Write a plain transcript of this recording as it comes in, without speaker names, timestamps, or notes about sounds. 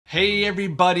Hey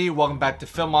everybody, welcome back to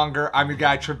Filmmonger. I'm your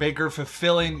guy 𝘪𝘵𝘃𝘀,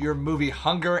 fulfilling your movie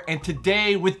hunger. And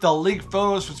today, with the leaked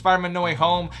photos from Spider-Man No Way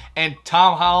Home and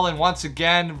Tom Holland once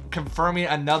again confirming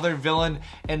another villain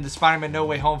in the Spider-Man No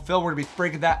Way Home film, we're gonna be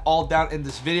breaking that all down in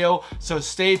this video. So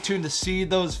stay tuned to see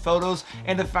those photos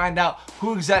and to find out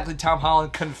who exactly Tom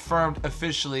Holland confirmed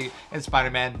officially in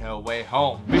Spider-Man No Way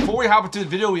Home. Before we hop into the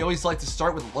video, we always like to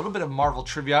start with a little bit of Marvel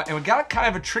trivia, and we got kind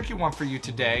of a tricky one for you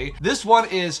today. This one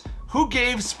is, who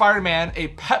gave Spider-Man a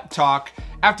pep talk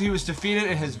after he was defeated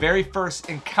in his very first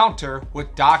encounter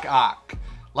with Doc Ock?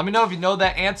 Let me know if you know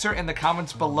that answer in the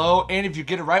comments below, and if you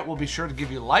get it right, we'll be sure to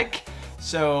give you a like.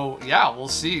 So yeah, we'll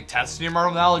see. Testing your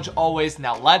Marvel knowledge always.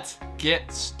 Now let's get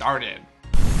started.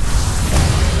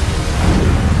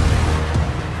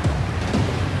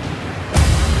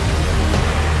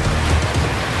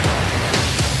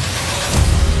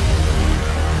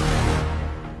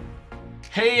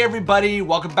 Hey everybody,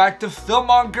 welcome back to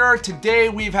Filmmonger. Today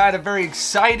we've had a very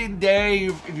exciting day.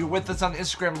 If you're with us on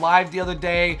Instagram Live the other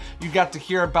day, you got to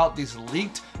hear about these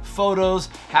leaked photos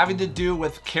having to do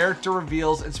with character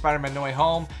reveals in Spider-Man No Way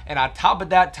Home. And on top of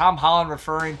that, Tom Holland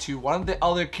referring to one of the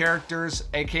other characters,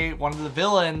 aka one of the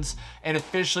villains, and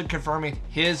officially confirming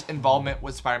his involvement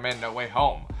with Spider-Man No Way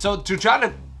Home. So to try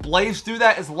to blaze through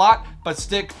that is a lot, but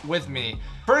stick with me.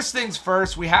 First things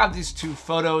first, we have these two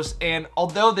photos, and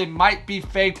although they might be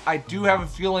faked, I do have a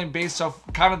feeling based off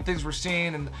kind of the things we're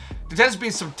seeing, and there tends to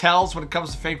be some tells when it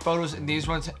comes to fake photos, and these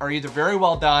ones are either very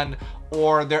well done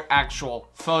or they're actual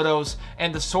photos,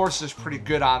 and the source is pretty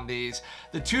good on these.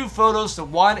 The two photos, the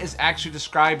one is actually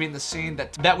describing the scene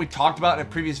that we talked about in a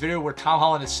previous video where Tom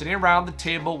Holland is sitting around the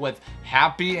table with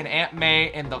Happy and Aunt May,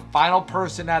 and the final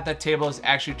person at that table is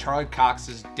actually Charlie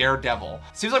Cox's Daredevil.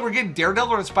 Seems like we're getting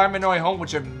Daredevil in Spider-Man No Way Home,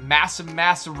 which is a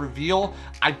massive reveal.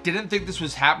 I didn't think this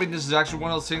was happening. This is actually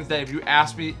one of those things that if you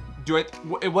ask me,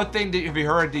 what thing have you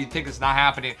heard, do you think is not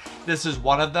happening? This is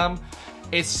one of them.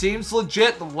 It seems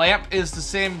legit. The lamp is the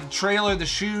same. The trailer, the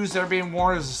shoes that are being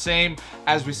worn is the same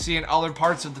as we see in other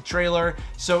parts of the trailer.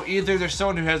 So either there's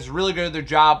someone who has really good at their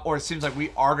job, or it seems like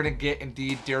we are going to get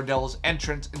indeed Daredevil's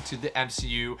entrance into the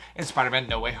MCU in Spider-Man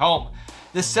No Way Home.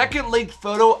 The second leaked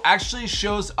photo actually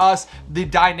shows us the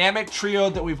dynamic trio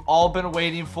that we've all been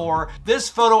waiting for. This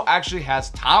photo actually has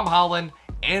Tom Holland,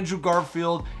 Andrew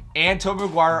Garfield, and Tobey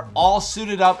Maguire all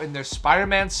suited up in their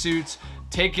Spider-Man suits,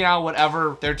 taking on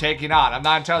whatever they're taking on. I'm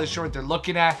not entirely sure what they're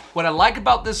looking at. What I like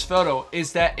about this photo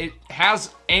is that it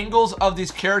has angles of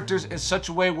these characters in such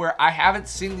a way where I haven't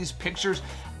seen these pictures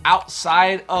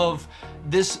outside of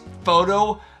this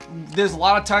photo. There's a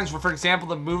lot of times where, for example,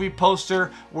 the movie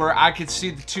poster where I could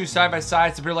see the two side by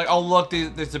sides and be like, oh look,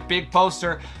 there's a big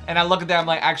poster, and I look at that, I'm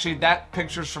like, actually that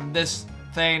picture's from this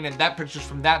thing and that picture's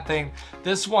from that thing.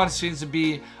 This one seems to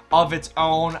be of its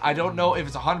own. I don't know if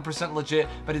it's 100% legit,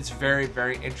 but it's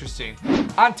very interesting.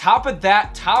 On top of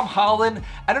that, Tom Holland,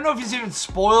 I don't know if he's even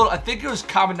spoiled. I think it was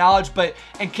common knowledge, but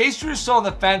in case you're still on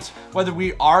the fence whether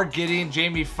we are getting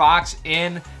Jamie Foxx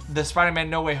in the Spider-Man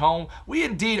No Way Home, we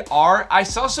indeed are. I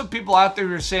saw some people out there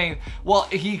who were saying, well,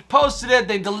 he posted it,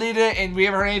 they deleted it, and we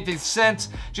haven't heard anything since.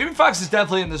 Jamie Foxx is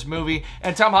definitely in this movie,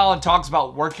 and Tom Holland talks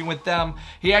about working with them.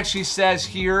 He actually says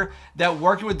here that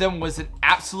working with them was an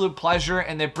absolute pleasure,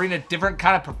 and they bring a different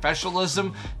kind of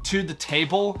professionalism to the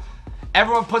table.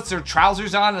 Everyone puts their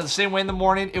trousers on in the same way in the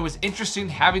morning. It was interesting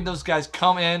having those guys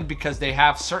come in because they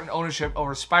have certain ownership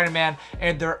over Spider-Man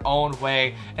in their own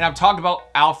way. And I'm talking about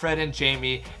Alfred and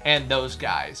Jamie and those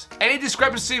guys. Any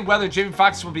discrepancy whether Jamie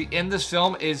Foxx will be in this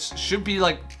film should be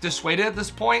like dissuaded at this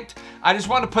point. I just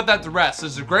want to put that to rest.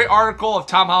 There's a great article of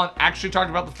Tom Holland actually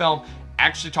talking about the film,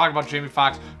 actually talking about Jamie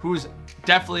Foxx, who's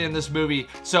definitely in this movie.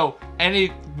 So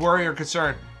any worry or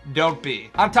concern, don't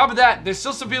be. On top of that, there's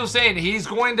still some people saying he's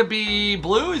going to be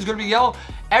blue, he's going to be yellow.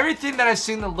 Everything that I've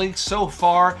seen in the leaks so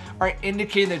far are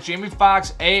indicating that Jamie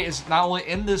Foxx, A, is not only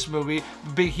in this movie,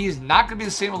 but B, he's not going to be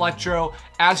the same Electro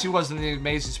as he was in the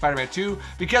Amazing Spider-Man 2,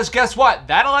 because guess what?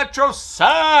 That Electro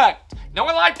sucked. No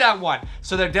one liked that one.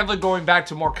 So they're definitely going back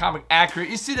to more comic accurate.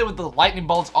 You see that with the lightning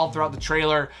bolts all throughout the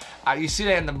trailer. You see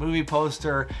that in the movie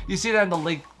poster. You see that in the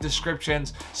leak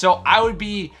descriptions. So I would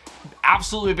be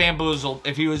absolutely bamboozled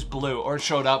if he was blue or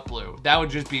showed up blue. That would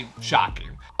just be shocking.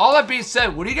 All that being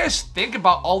said, what do you guys think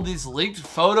about all these leaked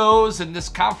photos and this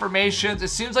confirmations? It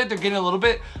seems like they're getting a little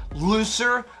bit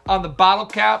looser on the bottle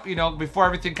cap, you know, before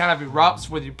everything kind of erupts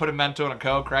when you put a Mento in a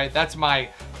Coke, right? That's my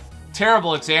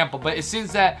terrible example, but it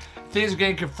seems that things are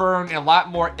getting confirmed and a lot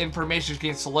more information is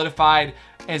getting solidified.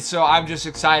 And so I'm just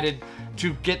excited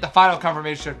to get the final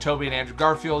confirmation of Tobey and Andrew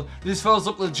Garfield. These photos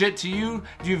look legit to you.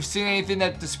 If you've seen anything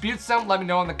that disputes them, let me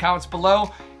know in the comments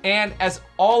below. And as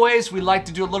always, we like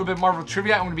to do a little bit of Marvel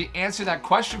trivia. I'm going to be answering that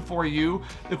question for you.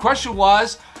 The question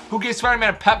was, who gave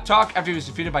Spider-Man a pep talk after he was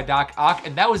defeated by Doc Ock?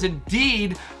 And that was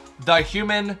indeed the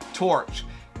Human Torch.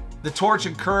 The Torch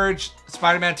encouraged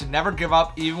Spider-Man to never give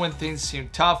up even when things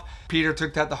seemed tough. Peter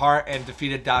took that to heart and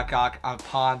defeated Doc Ock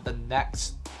upon the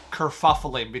next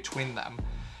kerfuffling between them.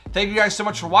 Thank you guys so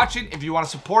much for watching. If you want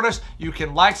to support us, you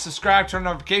can like, subscribe, turn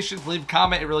on notifications, leave a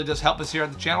comment. It really does help us here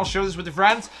on the channel. Share this with your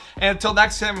friends. And until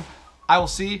next time, I will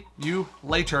see you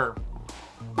later.